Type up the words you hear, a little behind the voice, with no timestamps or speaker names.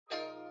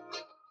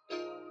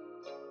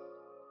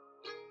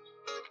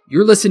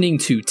You're listening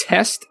to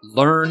Test,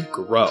 Learn,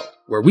 Grow,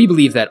 where we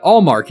believe that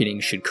all marketing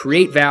should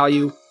create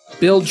value,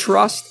 build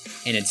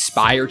trust, and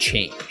inspire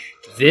change.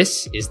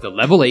 This is the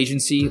Level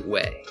Agency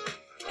way.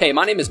 Hey,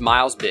 my name is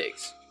Miles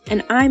Biggs.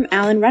 And I'm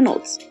Alan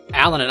Reynolds.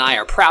 Alan and I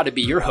are proud to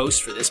be your hosts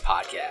for this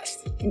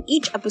podcast. In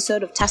each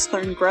episode of Test,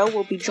 Learn, Grow,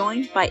 we'll be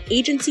joined by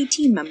agency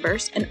team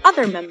members and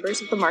other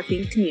members of the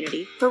marketing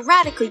community for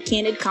radically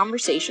candid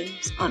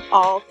conversations on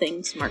all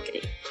things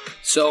marketing.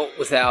 So,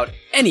 without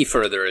any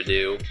further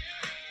ado,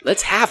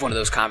 let's have one of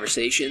those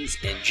conversations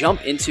and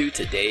jump into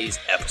today's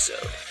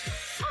episode.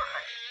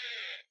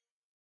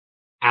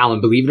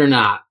 Alan, believe it or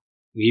not,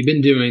 we've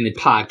been doing the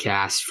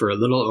podcast for a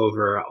little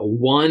over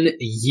 1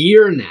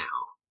 year now.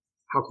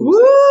 How cool is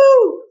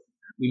that?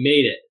 We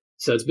made it.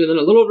 So it's been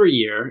a little over a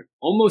year,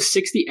 almost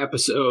 60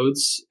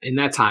 episodes in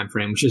that time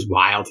frame, which is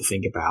wild to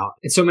think about.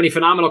 And so many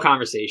phenomenal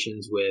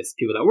conversations with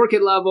people that work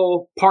at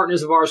Level,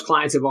 partners of ours,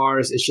 clients of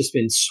ours. It's just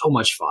been so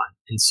much fun.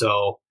 And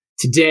so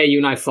today, you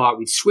and I thought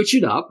we'd switch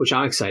it up, which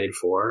I'm excited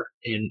for.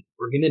 And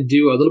we're going to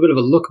do a little bit of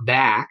a look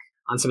back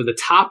on some of the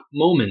top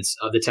moments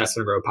of the Test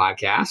and Grow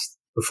podcast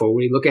before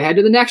we look ahead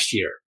to the next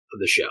year of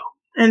the show.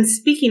 And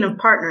speaking of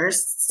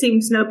partners,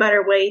 seems no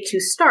better way to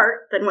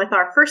start than with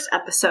our first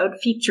episode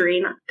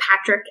featuring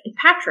Patrick and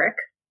Patrick.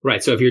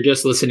 Right. So if you're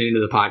just listening to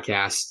the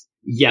podcast,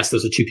 yes,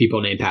 those are two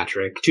people named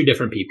Patrick, two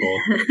different people.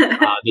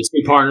 The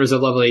two partners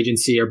of Level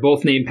Agency are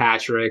both named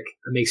Patrick.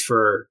 It makes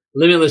for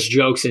limitless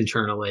jokes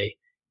internally.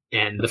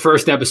 And the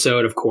first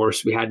episode, of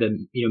course, we had to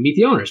meet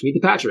the owners, meet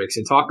the Patricks,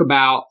 and talk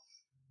about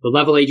the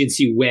Level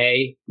Agency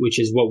way, which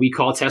is what we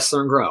call Test,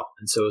 Learn, Grow.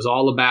 And so it's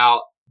all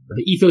about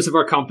the ethos of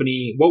our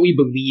company, what we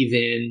believe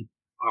in,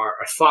 our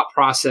thought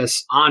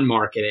process on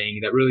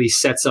marketing that really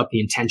sets up the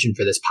intention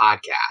for this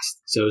podcast.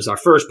 So it's our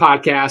first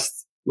podcast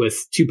with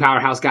two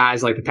powerhouse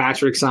guys like the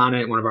Patricks on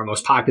it, one of our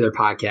most popular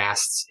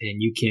podcasts.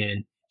 And you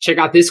can check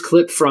out this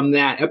clip from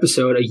that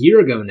episode a year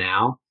ago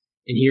now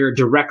and hear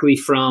directly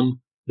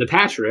from the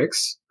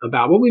Patricks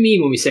about what we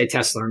mean when we say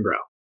Test, Learn, Grow.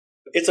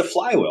 It's a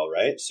flywheel,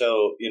 right?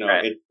 So,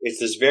 right. It's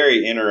this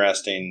very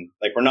interesting,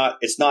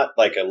 it's not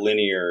like a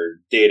linear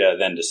data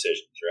then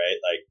decisions,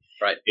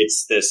 right? Right.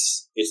 It's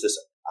this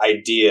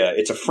idea,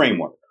 it's a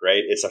framework,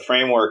 right? It's a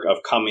framework of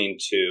coming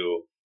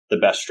to the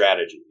best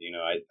strategy.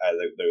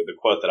 The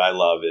quote that I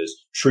love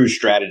is true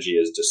strategy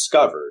is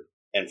discovered.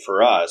 And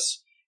for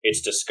us,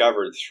 it's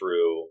discovered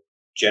through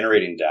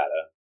generating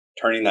data,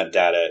 turning that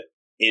data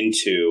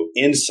into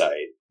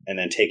insight, and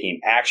then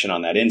taking action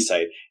on that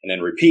insight, and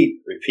then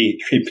repeat,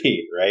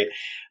 right?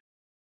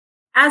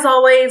 As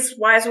always,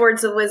 wise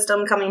words of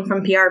wisdom coming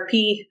from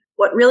PRP.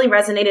 What really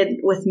resonated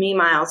with me,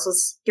 Miles,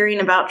 was hearing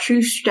about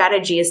true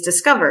strategy is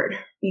discovered.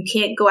 You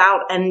can't go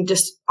out and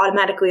just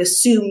automatically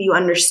assume you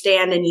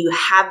understand and you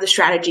have the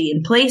strategy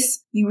in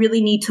place. You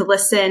really need to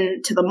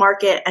listen to the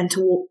market and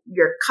to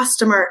your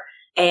customer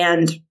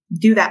and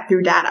do that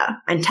through data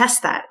and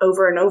test that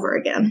over and over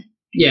again.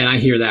 Yeah, and I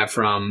hear that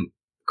from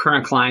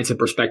current clients and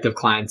prospective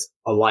clients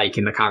alike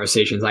in the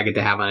conversations I get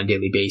to have on a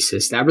daily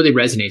basis. That really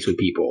resonates with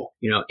people.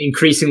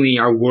 Increasingly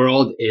our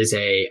world is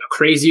a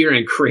crazier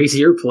and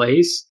crazier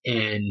place,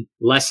 and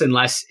less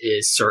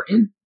is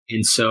certain.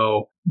 And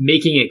so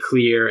making it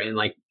clear and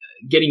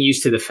getting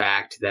used to the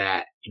fact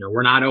that,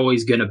 we're not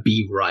always going to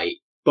be right,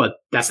 but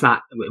that's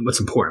not what's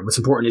important. What's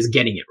important is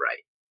getting it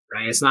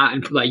right? It's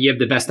not like you have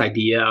the best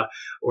idea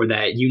or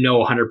that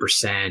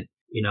 100%.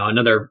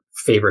 Another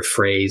favorite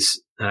phrase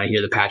that I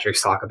hear the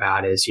Patricks talk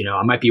about is,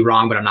 I might be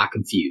wrong, but I'm not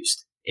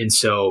confused. And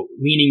so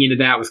leaning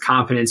into that with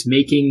confidence,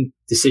 making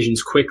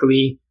decisions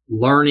quickly,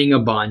 learning a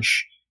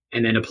bunch,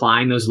 and then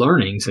applying those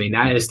learnings.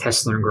 That is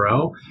Test, Learn,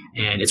 Grow.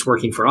 And it's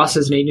working for us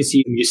as an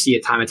agency. We just see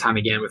it time and time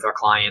again with our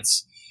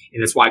clients.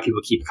 And that's why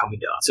people keep coming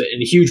to us.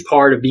 And a huge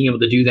part of being able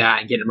to do that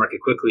and get in the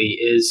market quickly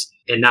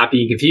and not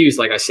being confused,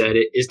 like I said,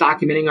 is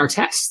documenting our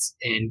tests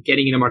and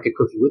getting in the market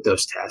quickly with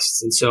those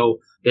tests. And so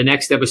the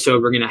next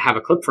episode we're going to have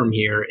a clip from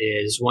here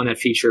is one that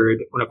featured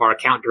one of our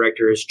account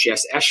directors,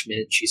 Jess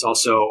Eschman. She's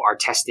also our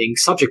testing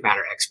subject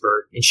matter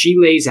expert, and she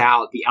lays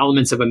out the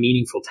elements of a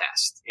meaningful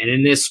test. And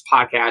in this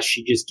podcast,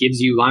 she just gives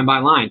you line by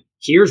line,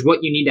 here's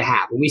what you need to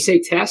have. When we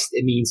say test,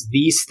 it means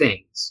these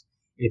things.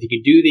 And if you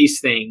can do these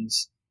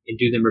things and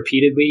do them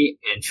repeatedly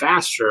and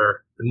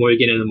faster, the more you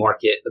get into the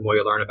market, the more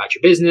you learn about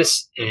your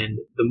business, and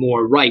the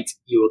more right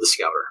you will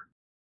discover.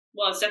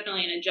 Well, it's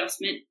definitely an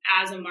adjustment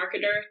as a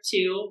marketer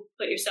to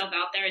put yourself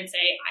out there and say,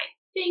 I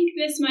think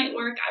this might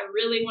work. I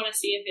really want to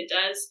see if it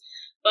does.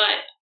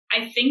 But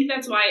I think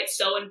that's why it's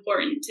so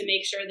important to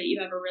make sure that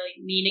you have a really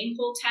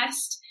meaningful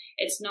test.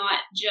 It's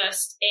not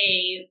just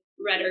a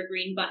red or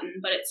green button,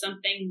 but it's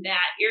something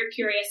that you're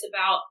curious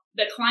about.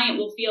 The client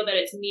will feel that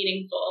it's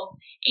meaningful,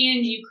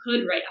 and you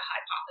could write a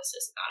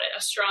hypothesis about it,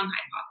 a strong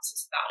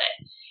hypothesis about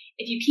it.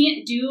 If you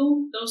can't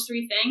do those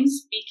three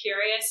things, be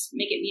curious,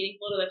 make it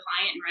meaningful to the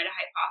client, and write a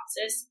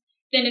hypothesis,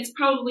 then it's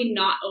probably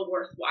not a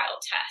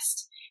worthwhile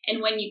test. And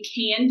when you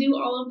can do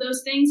all of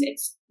those things,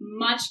 it's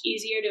much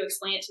easier to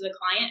explain it to the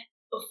client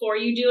before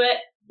you do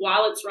it,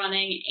 while it's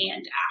running,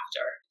 and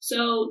after.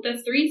 So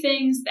the three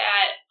things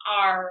that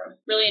are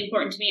really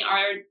important to me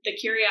are the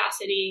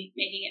curiosity,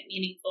 making it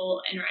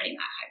meaningful, and writing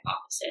that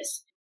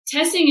hypothesis.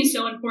 Testing is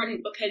so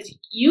important because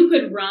you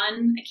could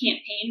run a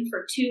campaign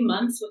for 2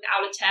 months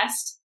without a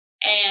test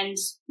and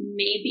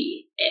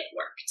maybe it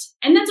worked.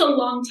 And that's a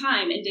long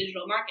time in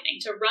digital marketing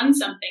to run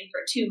something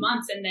for 2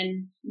 months and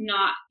then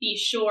not be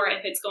sure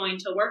if it's going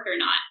to work or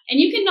not.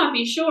 And you can not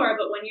be sure,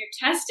 but when you're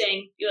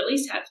testing, you at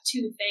least have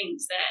 2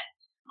 things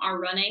that are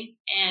running,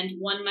 and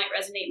one might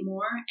resonate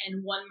more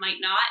and one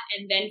might not.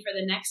 And then for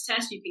the next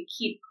test, you can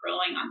keep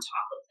growing on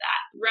top of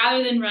that.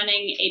 Rather than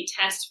running a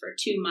test for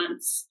 2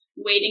 months,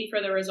 waiting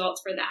for the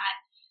results for that,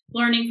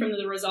 learning from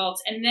the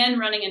results, and then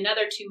running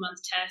another 2-month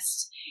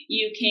test,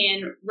 you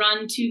can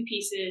run 2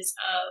 pieces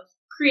of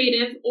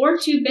creative or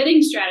 2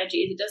 bidding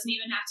strategies. It doesn't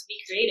even have to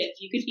be creative.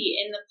 You could be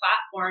in the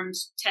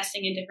platforms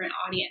testing a different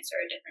audience or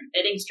a different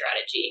bidding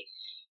strategy.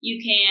 You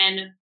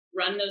can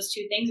run those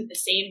 2 things at the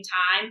same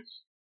time,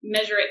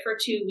 measure it for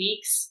 2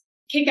 weeks,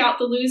 kick out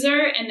the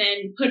loser, and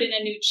then put in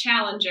a new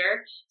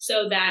challenger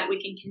so that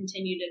we can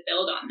continue to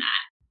build on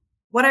that.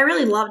 What I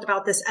really loved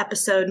about this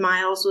episode,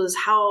 Miles, was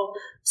how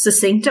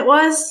succinct it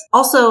was.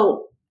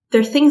 Also,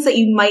 there are things that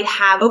you might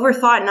have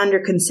overthought and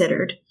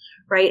underconsidered,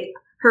 right?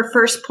 Her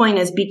first point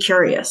is be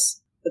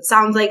curious. It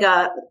sounds like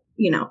a,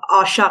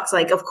 aw shucks,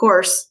 like, of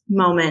course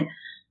moment,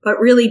 but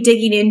really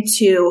digging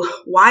into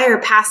why are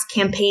past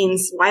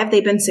campaigns, why have they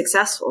been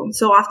successful? And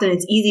so often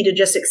it's easy to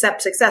just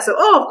accept success. So,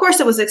 of course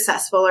it was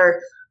successful, or,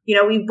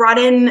 we've brought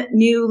in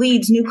new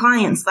leads, new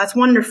clients. That's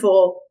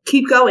wonderful.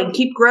 Keep going,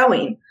 keep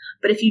growing.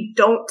 But if you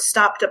don't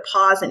stop to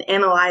pause and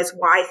analyze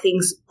why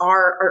things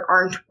are or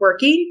aren't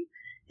working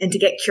and to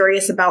get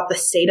curious about the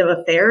state of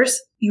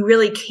affairs, you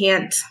really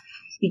can't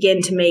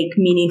begin to make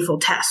meaningful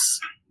tests,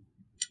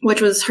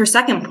 which was her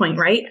second point,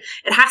 right?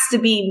 It has to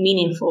be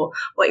meaningful.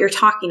 What you're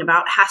talking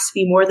about has to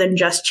be more than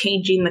just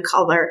changing the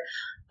color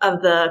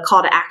of the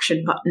call to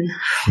action button,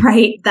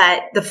 right?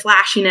 That the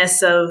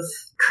flashiness of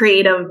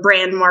creative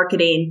brand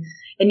marketing,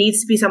 it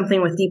needs to be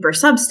something with deeper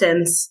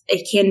substance.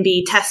 It can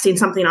be testing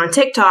something on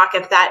TikTok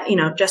if that,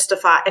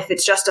 if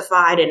it's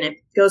justified and it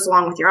goes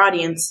along with your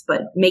audience,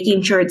 but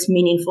making sure it's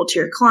meaningful to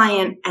your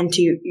client and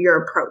to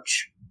your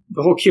approach.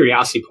 The whole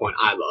curiosity point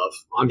I love.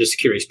 I'm just a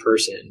curious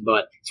person,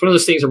 but it's one of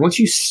those things where once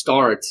you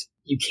start,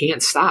 you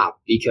can't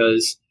stop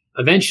because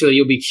eventually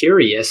you'll be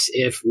curious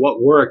if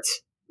what worked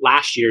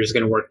last year is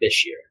going to work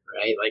this year,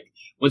 right? Like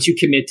once you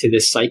commit to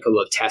this cycle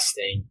of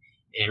testing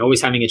and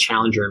always having a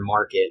challenger in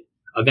market,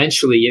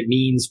 eventually it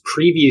means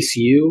previous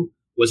you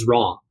was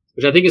wrong,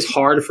 which I think is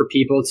hard for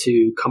people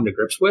to come to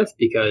grips with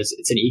because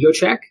it's an ego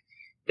check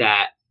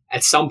that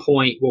at some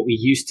point what we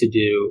used to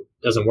do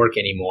doesn't work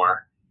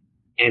anymore.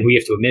 And we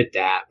have to admit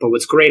that. But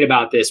what's great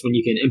about this when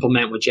you can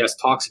implement what Jess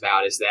talks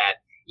about is that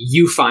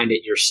you find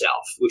it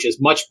yourself, which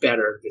is much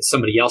better than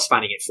somebody else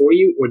finding it for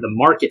you or the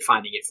market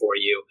finding it for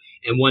you.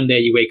 And one day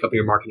you wake up and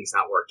your marketing's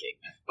not working.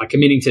 By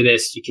committing to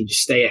this, you can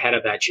just stay ahead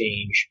of that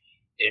change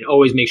and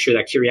always make sure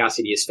that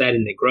curiosity is fed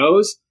and it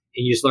grows.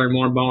 And you just learn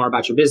more and more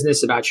about your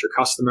business, about your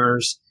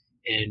customers.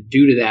 And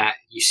due to that,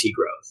 you see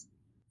growth.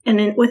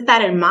 And with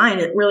that in mind,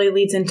 it really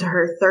leads into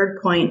her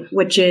third point,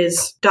 which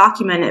is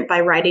document it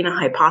by writing a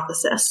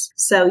hypothesis.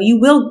 So you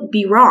will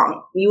be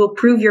wrong. You will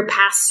prove your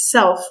past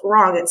self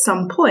wrong at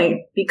some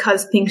point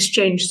because things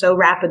change so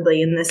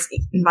rapidly in this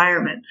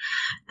environment.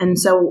 And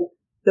so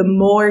the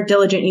more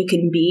diligent you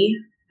can be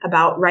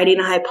about writing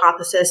a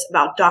hypothesis,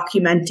 about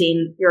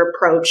documenting your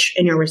approach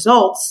and your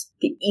results,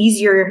 the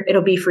easier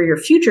it'll be for your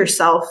future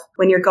self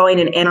when you're going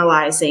and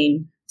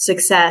analyzing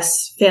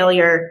success,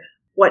 failure,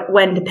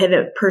 when to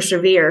pivot,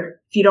 persevere.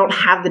 If you don't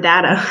have the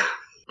data,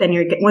 then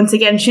you're once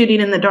again shooting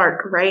in the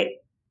dark, right?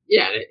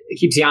 Yeah, it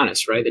keeps you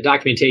honest, right? The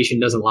documentation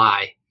doesn't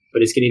lie,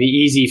 but it's going to be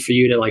easy for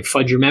you to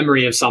fudge your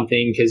memory of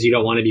something because you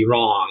don't want to be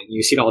wrong.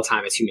 You see it all the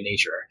time. It's human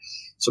nature.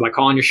 So by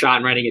calling your shot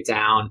and writing it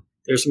down,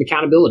 there's some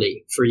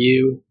accountability for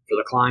you, for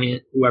the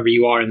client, whoever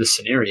you are in this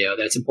scenario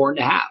that's important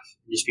to have.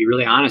 Just be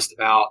really honest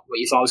about what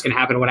you thought was going to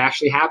happen and what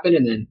actually happened.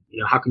 And then,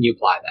 how can you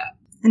apply that?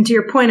 And to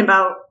your point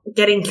about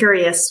getting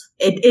curious,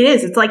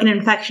 it's like an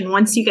infection.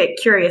 Once you get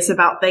curious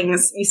about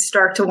things, you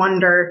start to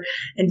wonder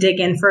and dig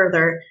in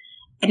further.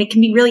 And it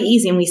can be really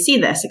easy. And we see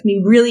this. It can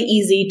be really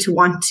easy to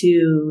want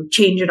to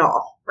change it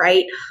all,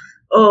 right?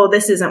 Oh,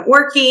 this isn't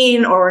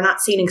working, or we're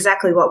not seeing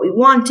exactly what we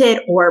wanted,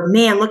 or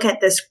man, look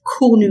at this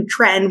cool new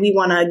trend. We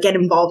want to get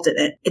involved in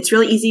it. It's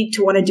really easy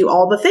to want to do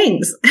all the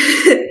things,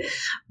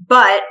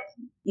 but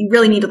you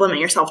really need to limit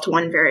yourself to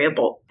one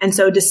variable. And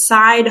so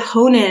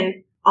hone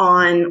in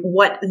on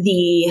what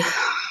the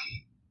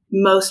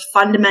most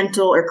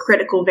fundamental or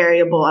critical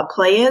variable at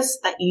play is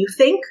that you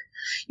think.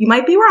 You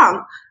might be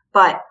wrong,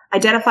 but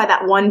identify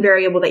that one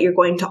variable that you're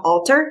going to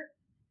alter,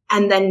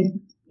 and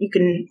then you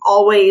can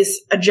always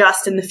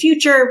adjust in the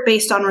future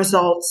based on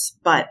results,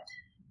 but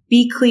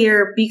be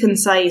clear, be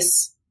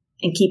concise,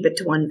 and keep it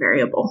to one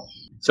variable.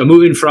 So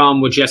moving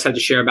from what Jess had to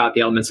share about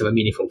the elements of a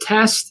meaningful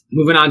test,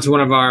 moving on to one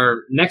of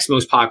our next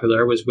most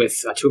popular was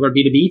with 2 of our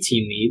B2B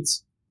team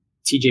leads,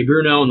 TJ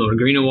Bruno and Laura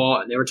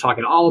Greenawalt, and they were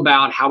talking all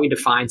about how we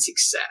define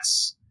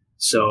success.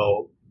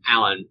 So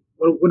Alan,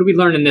 what did we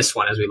learn in this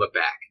one as we look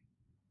back?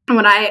 And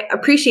what I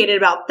appreciated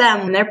about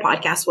them in their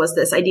podcast was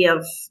this idea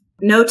of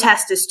no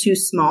test is too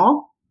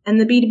small in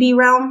the B2B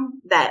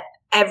realm, that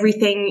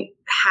everything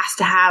has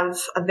to have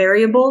a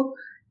variable,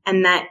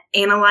 and that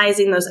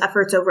analyzing those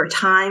efforts over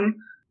time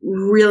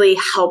really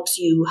helps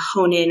you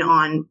hone in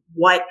on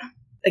what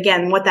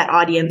that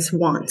audience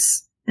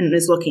wants and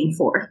is looking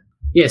for.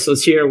 Yeah, so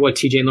let's hear what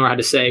TJ and Laura had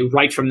to say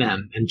right from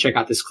them, and check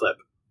out this clip.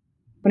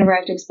 Whenever I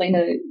have to explain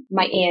to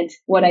my aunt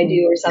what I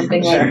do or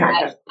something like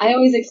that, I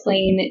always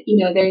explain,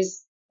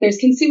 there's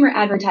consumer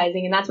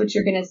advertising, and that's what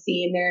you're going to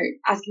see, and they're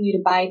asking you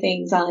to buy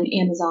things on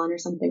Amazon or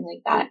something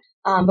like that.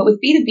 But with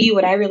B2B,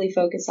 what I really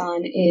focus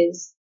on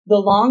is the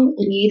long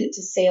lead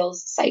to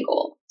sales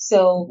cycle.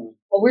 So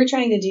what we're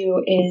trying to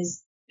do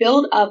is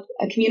build up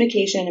a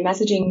communication, a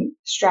messaging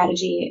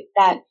strategy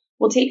that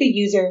will take a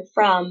user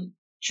from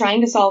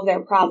trying to solve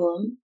their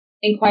problem,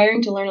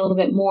 inquiring to learn a little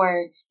bit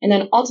more, and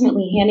then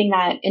ultimately handing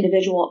that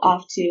individual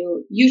off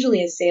to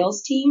usually a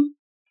sales team.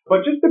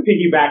 But just to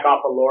piggyback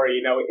off of Laura,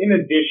 in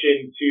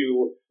addition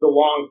to the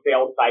long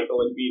sales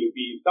cycle in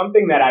B2B,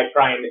 something that I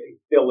try and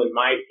instill in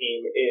my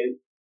team is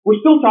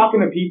we're still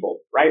talking to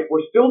people, right?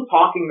 We're still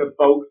talking to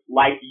folks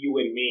like you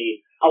and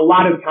me. A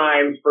lot of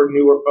times for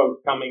newer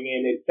folks coming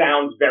in, it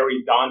sounds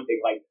very daunting,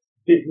 like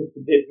business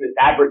to business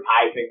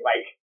advertising,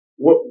 like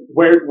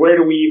where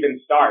do we even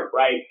start,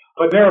 right?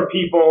 But there are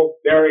people,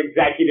 there are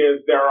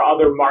executives, there are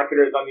other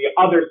marketers on the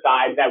other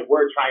side that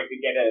we're trying to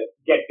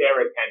get their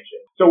attention.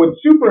 So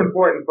it's super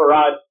important for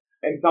us,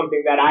 and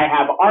something that I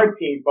have our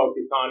team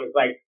focus on is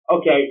like,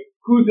 okay,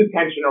 whose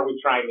attention are we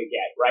trying to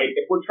get, right?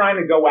 If we're trying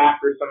to go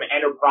after some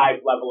enterprise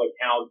level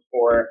accounts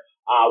for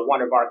one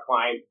of our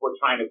clients, we're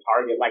trying to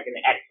target like an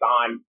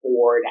Exxon,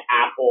 Ford,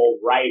 Apple,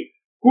 right?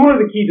 Who are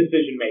the key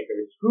decision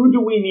makers? Who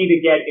do we need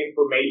to get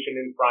information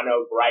in front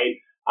of, right?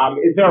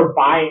 Is there a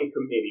buying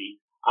committee?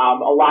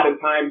 A lot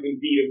of times in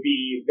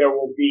B2B, there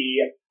will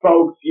be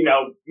folks,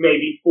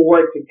 maybe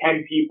 4 to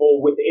 10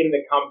 people within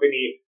the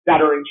company that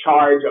are in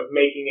charge of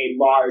making a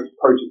large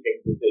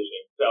purchasing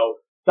decision.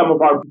 So some of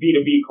our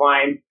B2B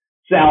clients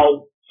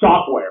sell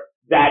software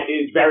that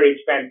is very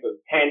expensive,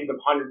 tens of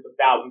hundreds of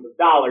thousands of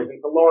dollars. And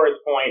to Laura's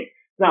point,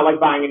 it's not like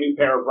buying a new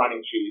pair of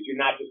running shoes.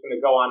 You're not just going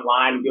to go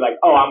online and be like,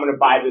 oh, I'm going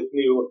to buy this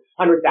new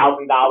 $100,000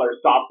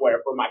 software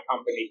for my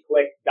company.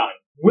 Click, done.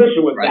 Wish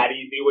it was that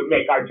easy. It would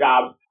make our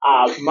jobs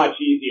much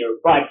easier.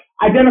 But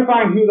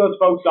identifying who those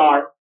folks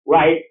are,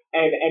 right,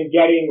 and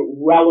getting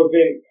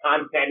relevant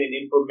content and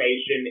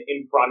information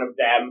in front of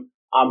them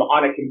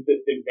on a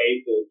consistent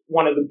basis.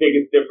 One of the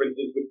biggest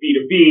differences with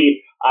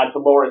B2B, to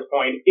Laura's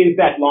point, is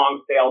that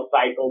long sales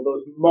cycle,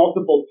 those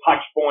multiple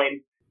touch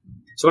points.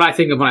 So what I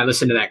think of when I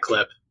listen to that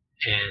clip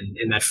and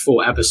in that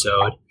full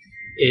episode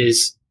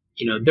is,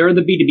 there are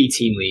the B2B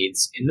team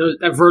leads, and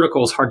that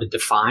vertical is hard to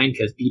define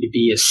because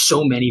B2B is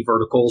so many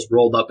verticals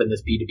rolled up in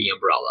this B2B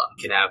umbrella.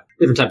 You can have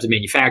different types of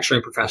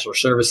manufacturing, professional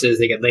services,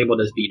 they get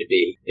labeled as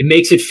B2B. It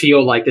makes it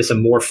feel like this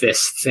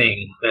amorphous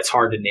thing that's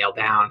hard to nail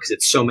down because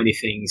it's so many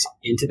things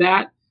into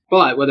that.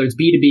 But whether it's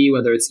B2B,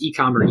 whether it's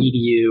e-com or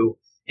EDU,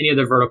 any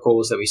other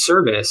verticals that we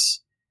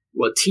service,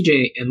 what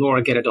TJ and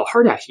Laura get at the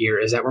heart at here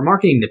is that we're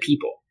marketing to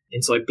people.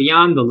 It's like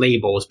beyond the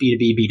labels,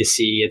 B2B,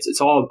 B2C,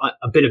 it's all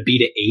a bit of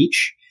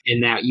B2H,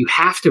 in that you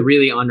have to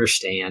really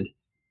understand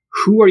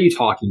who are you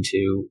talking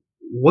to,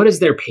 what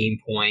is their pain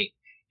point,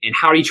 and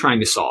how are you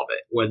trying to solve it?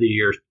 Whether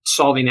you're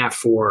solving that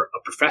for a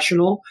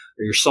professional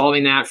or you're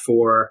solving that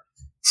for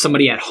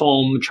somebody at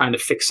home trying to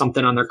fix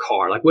something on their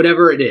car, like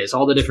whatever it is,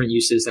 all the different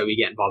uses that we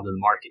get involved in the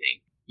marketing.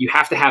 You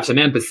have to have some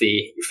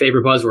empathy, your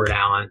favorite buzzword,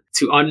 Alan,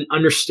 to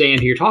understand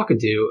who you're talking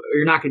to, or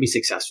you're not going to be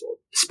successful,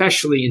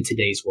 especially in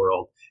today's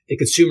world. The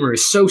consumer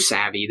is so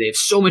savvy. They have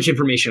so much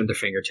information at their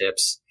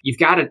fingertips. You've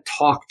got to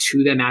talk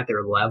to them at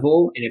their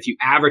level. And if you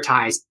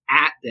advertise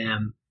at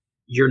them,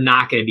 you're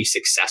not going to be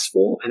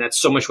successful. And that's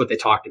so much what they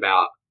talked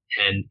about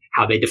and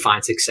how they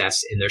define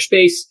success in their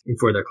space and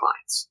for their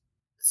clients.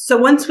 So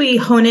once we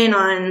hone in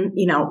on,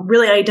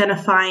 really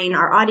identifying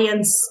our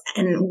audience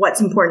and what's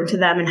important to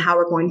them and how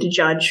we're going to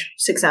judge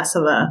success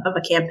of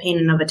a campaign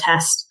and of a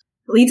test,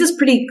 leads us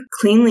pretty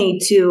cleanly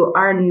to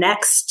our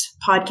next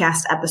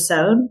podcast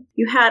episode.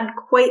 You had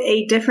quite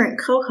a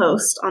different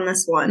co-host on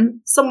this one,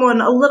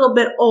 someone a little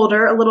bit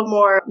older, a little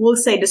more, we'll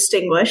say,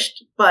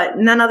 distinguished, but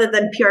none other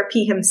than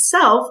PRP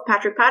himself,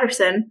 Patrick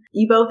Patterson.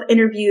 You both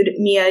interviewed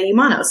Mia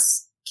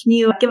Yumanos. Can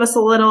you give us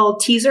a little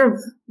teaser of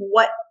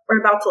what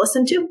we're about to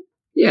listen to?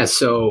 Yeah,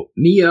 so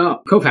Mia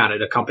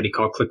co-founded a company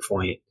called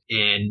ClickPoint,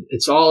 and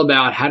it's all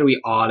about how do we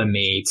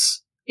automate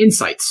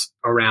insights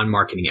around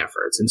marketing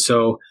efforts. And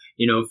so,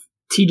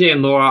 TJ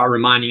and Laura are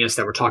reminding us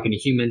that we're talking to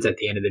humans at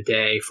the end of the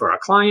day for our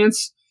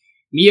clients.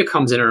 Mia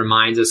comes in and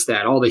reminds us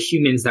that all the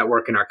humans that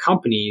work in our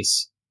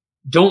companies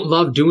don't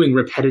love doing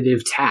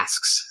repetitive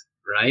tasks,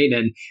 right?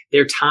 And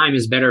their time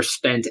is better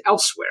spent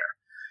elsewhere.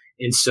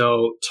 And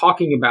so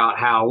talking about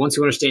how once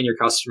you understand your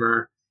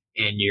customer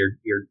and you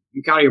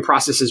got all your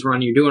processes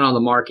running, you're doing all the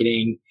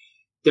marketing,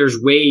 there's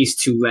ways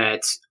to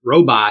let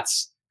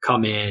robots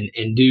come in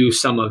and do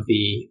some of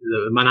the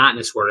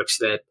monotonous work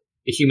so that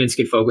the humans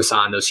can focus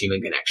on those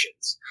human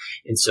connections.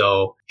 And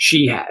so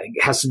she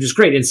has some just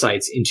great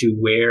insights into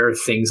where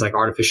things like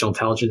artificial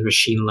intelligence,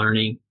 machine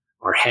learning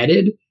are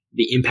headed,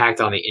 the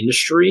impact on the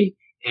industry,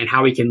 and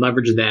how we can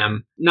leverage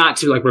them not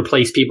to like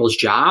replace people's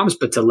jobs,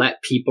 but to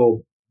let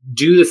people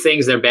do the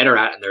things they're better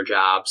at in their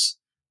jobs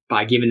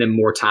by giving them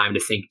more time to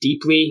think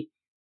deeply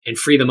and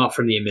free them up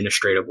from the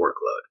administrative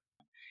workload.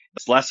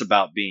 It's less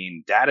about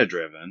being data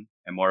driven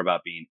and more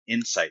about being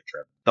insight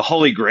driven. The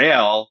holy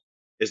grail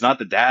is not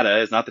the data,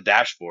 is not the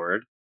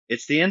dashboard.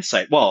 It's the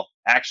insight. Well,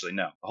 actually,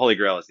 no. The holy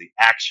grail is the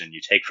action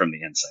you take from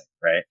the insight,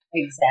 right?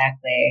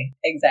 Exactly.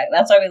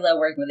 That's why we love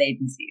working with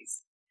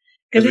agencies.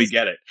 Because we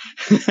get it.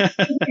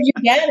 You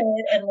get it.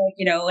 And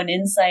an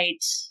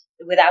insight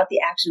without the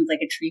action is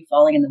like a tree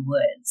falling in the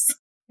woods.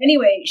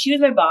 Anyway, she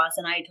was my boss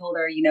and I told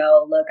her,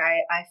 look,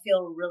 I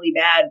feel really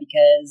bad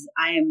because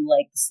I am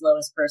like the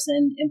slowest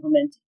person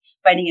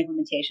finding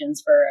implementations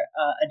for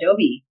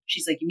Adobe.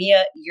 She's like,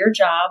 Mia, your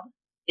job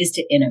is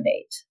to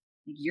innovate.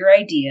 Your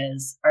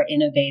ideas are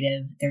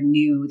innovative. They're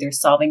new. They're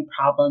solving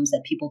problems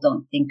that people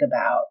don't think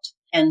about.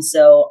 And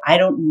so I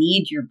don't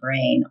need your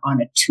brain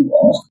on a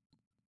tool.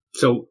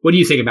 So what do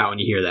you think about when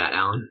you hear that,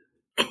 Alan?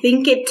 I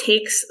think it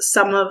takes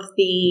some of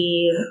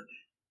the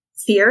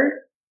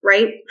fear,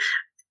 right?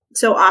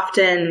 So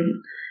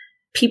often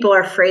people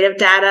are afraid of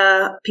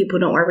data. People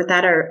who don't work with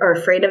data are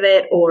afraid of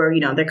it, or,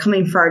 they're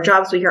coming for our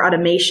jobs. We hear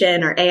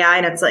automation or AI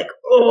and it's like,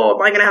 oh,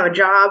 am I going to have a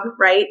job?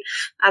 Right?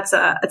 That's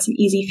an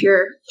easy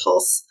fear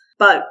pulse.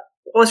 But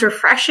what was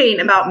refreshing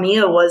about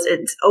Mia was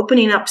it's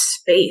opening up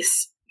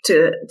space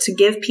to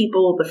give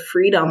people the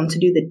freedom to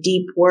do the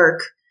deep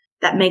work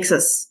that makes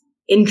us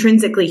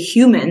intrinsically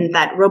human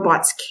that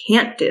robots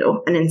can't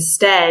do. And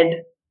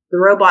instead, the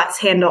robots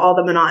handle all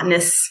the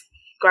monotonous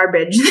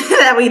garbage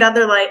that we'd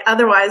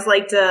otherwise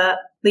like to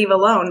leave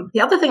alone.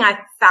 The other thing I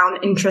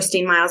found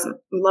interesting, Miles, I'd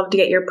love to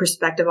get your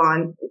perspective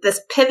on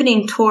this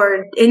pivoting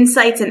toward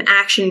insights and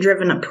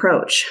action-driven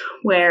approach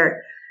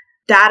where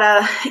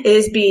data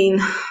is being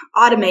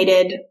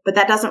automated, but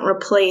that doesn't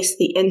replace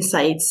the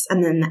insights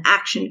and then the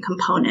action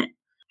component.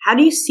 How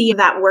do you see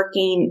that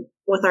working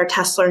with our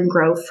Test, Learn,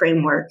 Grow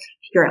framework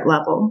here at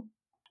Level?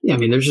 Yeah,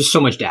 there's just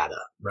so much data,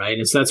 right?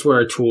 And so that's where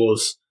our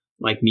tools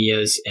like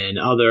Mia's and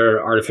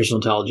other artificial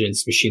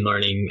intelligence, machine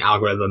learning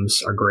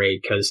algorithms are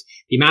great because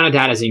the amount of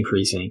data is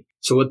increasing.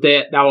 So what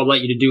that will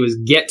let you to do is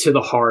get to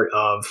the heart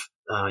of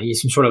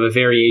some sort of a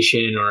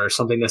variation or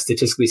something that's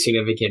statistically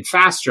significant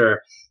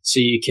faster, so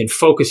you can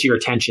focus your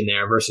attention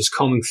there versus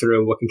combing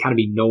through what can kind of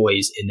be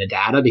noise in the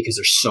data because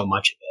there's so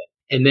much of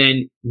it. And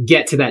then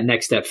get to that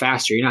next step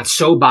faster. You're not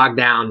so bogged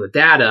down with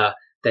data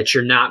that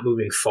you're not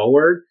moving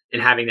forward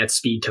and having that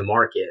speed to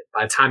market.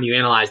 By the time you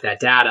analyze that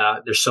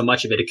data, there's so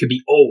much of it, it could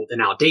be old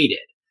and outdated.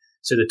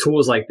 So the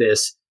tools like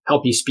this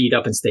help you speed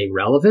up and stay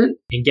relevant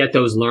and get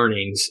those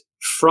learnings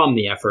from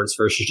the efforts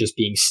versus just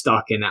being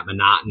stuck in that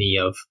monotony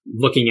of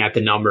looking at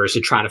the numbers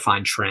to try to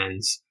find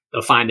trends.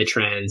 They'll find the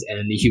trends and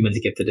then the humans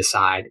get to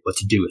decide what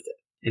to do with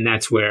it. And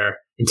that's where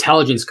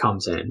intelligence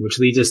comes in, which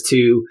leads us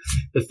to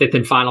the fifth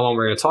and final one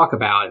we're going to talk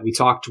about. We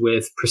talked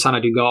with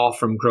Prasanna Duggal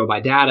from Grow by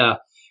Data.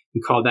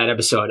 We called that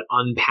episode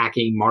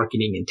Unpacking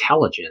Marketing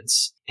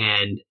Intelligence.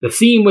 And the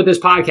theme with this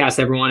podcast,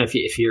 everyone, if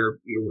you're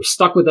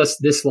stuck with us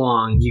this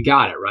long, you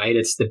got it, right?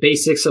 It's the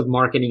basics of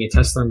marketing and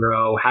Test, Learn,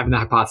 Grow, having the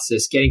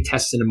hypothesis, getting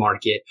tests into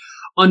market,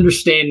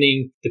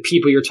 understanding the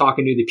people you're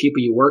talking to, the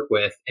people you work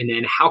with, and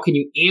then how can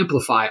you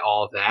amplify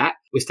all of that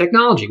with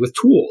technology, with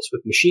tools,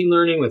 with machine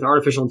learning, with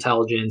artificial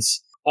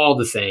intelligence, all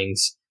the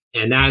things.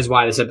 And that is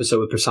why this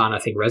episode with Prasanna, I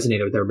think,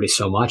 resonated with everybody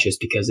so much, is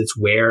because it's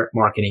where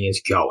marketing is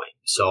going.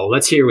 So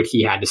let's hear what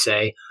he had to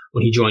say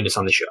when he joined us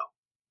on the show.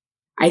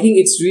 I think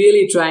it's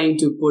really trying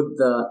to put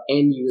the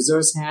end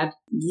user's hat,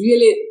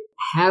 really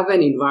have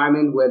an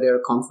environment where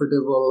they're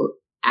comfortable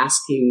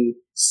asking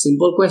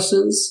simple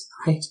questions,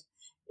 right?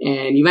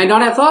 And you might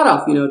not have thought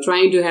of,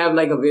 trying to have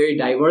like a very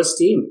diverse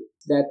team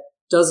that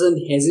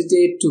doesn't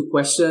hesitate to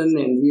question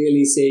and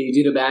really say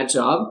you did a bad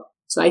job.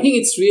 So I think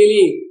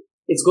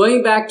it's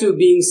going back to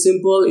being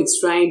simple. It's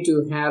trying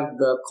to have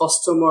the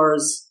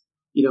customers,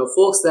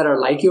 folks that are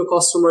like your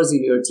customers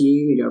in your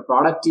team, in your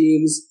product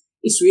teams.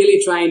 It's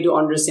really trying to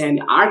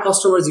understand are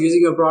customers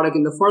using your product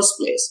in the first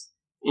place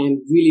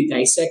and really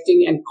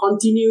dissecting and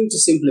continuing to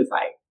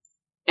simplify.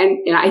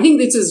 And I think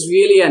this is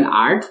really an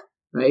art,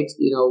 right?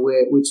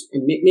 Which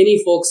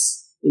many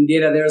folks in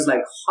data, there's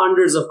like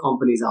hundreds of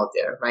companies out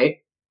there, right?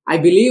 I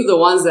believe the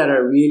ones that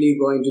are really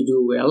going to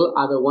do well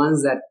are the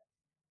ones that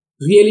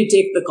really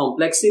take the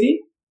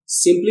complexity,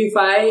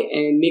 simplify,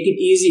 and make it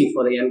easy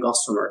for the end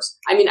customers.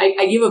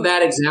 I give a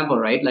bad example,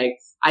 right? Like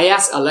I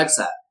ask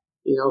Alexa,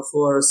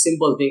 for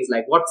simple things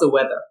like what's the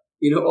weather,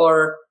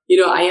 or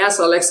I ask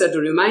Alexa to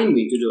remind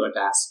me to do a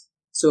task.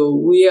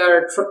 So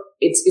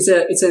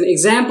it's an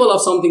example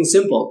of something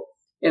simple.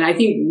 And I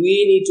think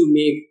we need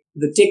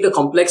to take the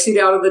complexity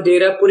out of the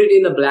data, put it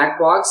in the black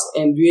box,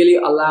 and really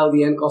allow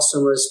the end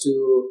customers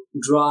to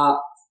draw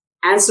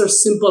answer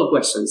simple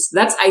questions.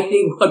 That's, I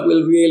think, what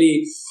will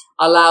really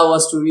allow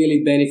us to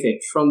really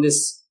benefit from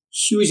this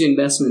huge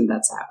investment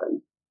that's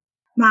happened.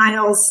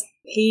 Miles,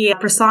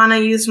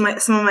 Prasanna used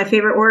some of my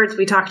favorite words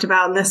we talked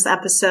about in this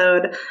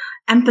episode.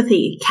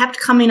 Empathy kept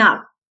coming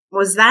up.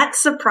 Was that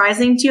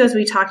surprising to you as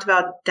we talked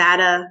about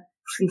data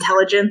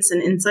intelligence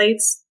and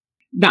insights?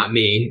 Not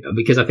me,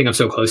 because I think I'm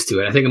so close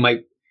to it. I think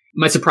it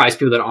might surprise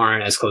people that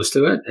aren't as close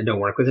to it and don't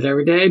work with it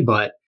every day.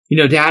 But,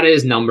 data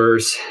is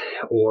numbers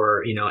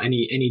or,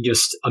 any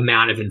just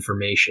amount of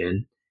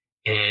information.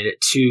 And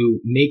to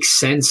make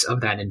sense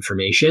of that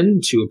information,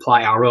 to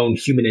apply our own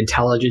human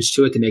intelligence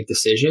to it to make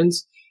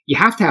decisions, you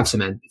have to have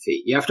some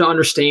empathy. You have to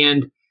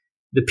understand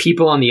the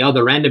people on the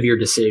other end of your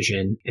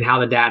decision and how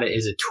the data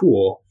is a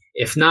tool.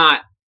 If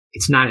not,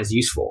 it's not as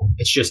useful.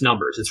 It's just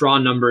numbers. It's raw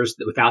numbers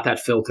without that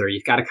filter.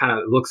 You've got to kind of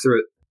look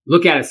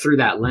at it through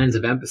that lens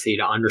of empathy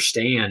to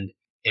understand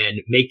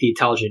and make the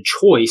intelligent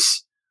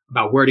choice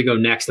about where to go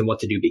next and what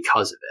to do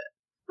because of it.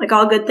 Like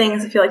all good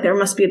things, I feel like there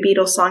must be a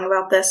Beatles song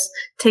about this.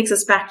 It takes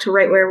us back to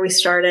right where we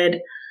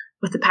started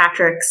with the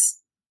Patricks,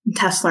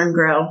 Tesla and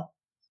Grow.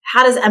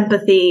 How does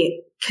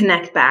empathy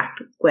connect back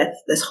with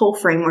this whole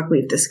framework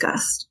we've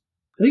discussed?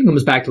 I think it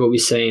comes back to what we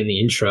say in the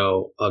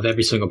intro of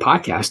every single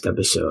podcast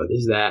episode,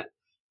 is that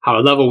how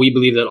at Level we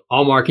believe that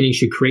all marketing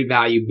should create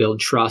value, build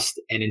trust,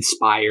 and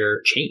inspire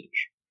change.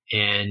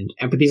 And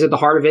empathy is at the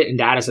heart of it, and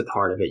data is at the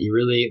heart of it. You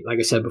really, like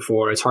I said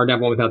before, it's hard to have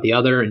one without the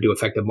other and do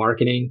effective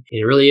marketing. And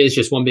it really is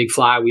just one big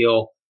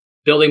flywheel,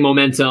 building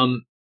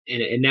momentum,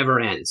 and it never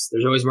ends.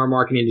 There's always more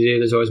marketing to do.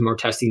 There's always more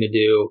testing to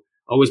do,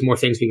 always more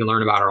things we can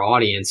learn about our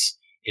audience.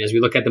 And as we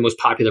look at the most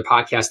popular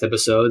podcast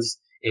episodes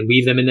and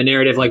weave them in the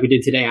narrative like we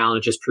did today, Alan,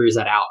 it just proves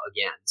that out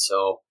again.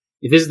 So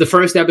if this is the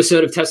first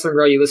episode of Tesla and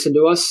Grow you listen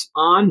to us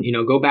on,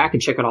 go back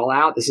and check it all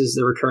out. This is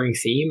the recurring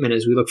theme. And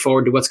as we look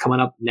forward to what's coming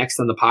up next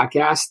on the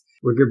podcast,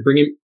 we're going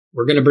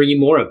to bring you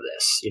more of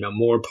this,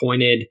 more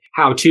pointed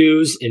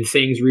how-tos and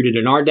things rooted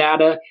in our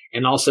data,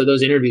 and also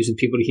those interviews with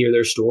people to hear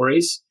their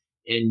stories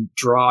and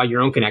draw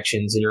your own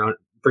connections and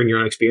bring your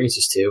own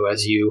experiences to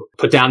as you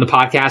put down the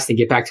podcast and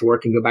get back to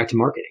work and go back to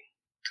marketing.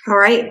 All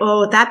right.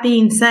 Well, with that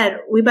being said,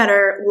 we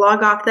better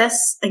log off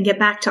this and get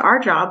back to our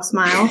jobs,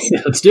 Miles.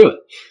 Let's do it.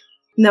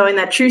 Knowing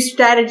that true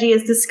strategy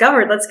is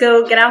discovered, let's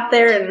go get out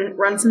there and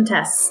run some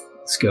tests.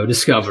 Let's go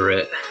discover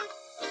it.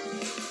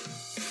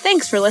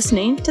 Thanks for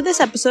listening to this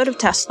episode of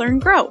Tesla and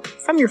Grow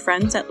from your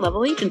friends at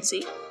Level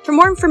Agency. For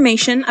more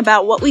information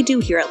about what we do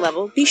here at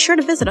Level, be sure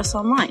to visit us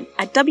online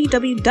at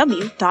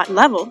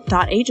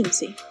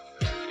www.level.agency.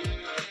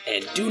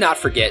 And do not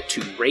forget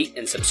to rate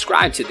and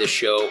subscribe to this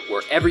show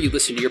wherever you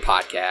listen to your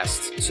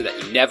podcasts so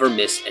that you never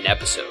miss an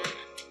episode.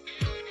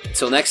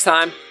 Until next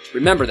time,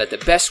 remember that the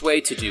best way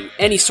to do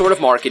any sort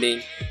of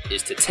marketing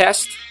is to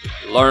test,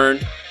 learn,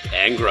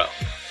 and grow.